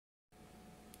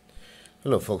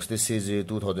Hello folks, this is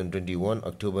 2021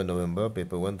 October November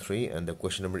paper 1-3 and the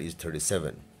question number is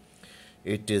 37.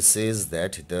 It says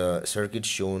that the circuit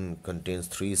shown contains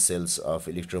three cells of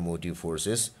electromotive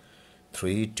forces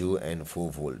 3, 2 and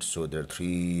 4 volt. So there are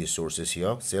three sources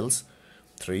here, cells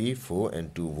 3, 4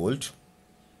 and 2 volt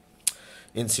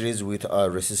in series with a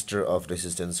resistor of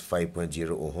resistance 5.0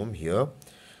 ohm. Here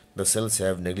the cells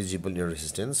have negligible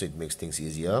resistance, so it makes things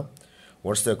easier.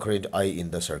 What's the current I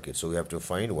in the circuit? So we have to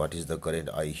find what is the current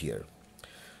I here.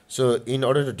 So in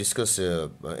order to discuss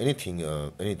anything,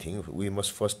 we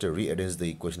must first rearrange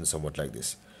the equation somewhat like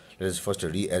this. Let us first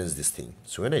rearrange this thing.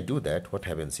 So when I do that, what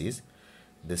happens is,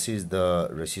 this is the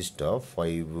resistor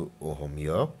 5 ohm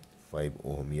here, 5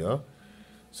 ohm here.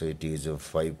 So it is a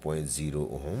 5.0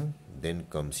 ohm. Then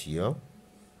comes here.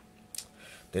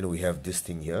 Then we have this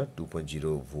thing here,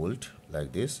 2.0 volt,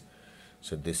 like this.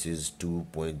 So this is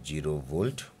 2.0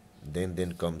 volt.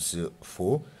 Then comes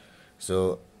 4.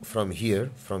 So from here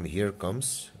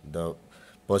comes the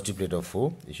positive plate of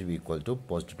 4. It should be equal to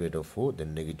positive plate of 4,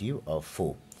 then negative of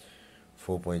 4,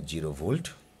 4.0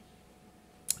 volt.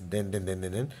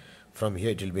 Then from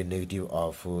here it will be negative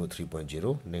of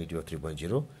 3.0, negative of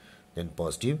 3.0, then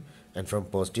positive, and from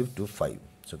positive to 5.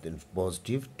 So then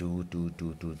positive 2,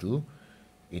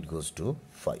 it goes to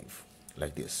 5,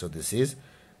 like this. So this is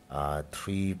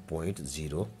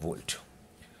 3.0 volt.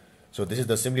 So this is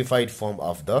the simplified form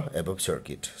of the above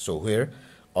circuit. So where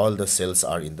all the cells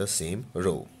are in the same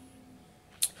row.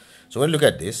 So when you look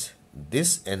at this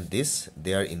and this,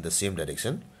 they are in the same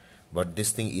direction, but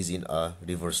this thing is in a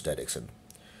reverse direction.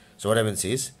 So what happens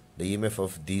is, the EMF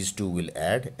of these two will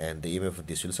add and the EMF of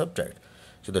this will subtract.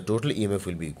 So the total EMF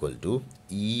will be equal to,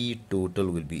 E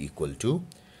total will be equal to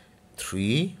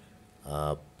 3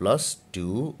 plus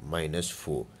 2 minus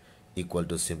 4, equal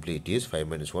to, simply it is 5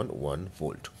 minus 1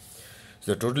 volt.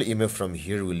 So the total EMF from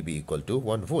here will be equal to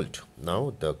 1 volt.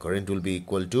 Now the current will be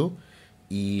equal to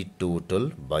E total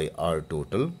by R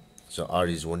total. So R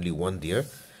is only 1 there.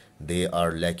 They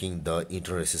are lacking the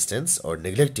internal resistance or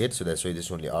neglected, so that's why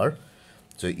this only R.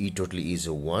 So E total is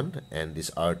 1 and this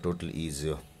R total is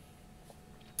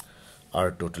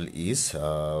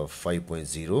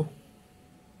 5.0.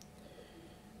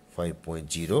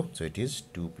 5.0. So it is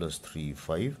 2 plus 3,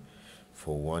 5.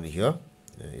 For 1 here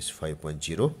is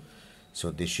 5.0.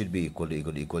 So this should be equal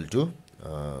to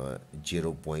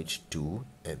 0.2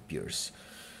 amperes.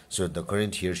 So the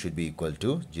current here should be equal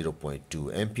to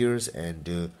 0.2 amperes,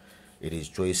 and it is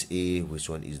choice A, which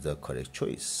one is the correct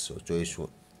choice. So choice A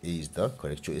is the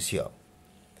correct choice here.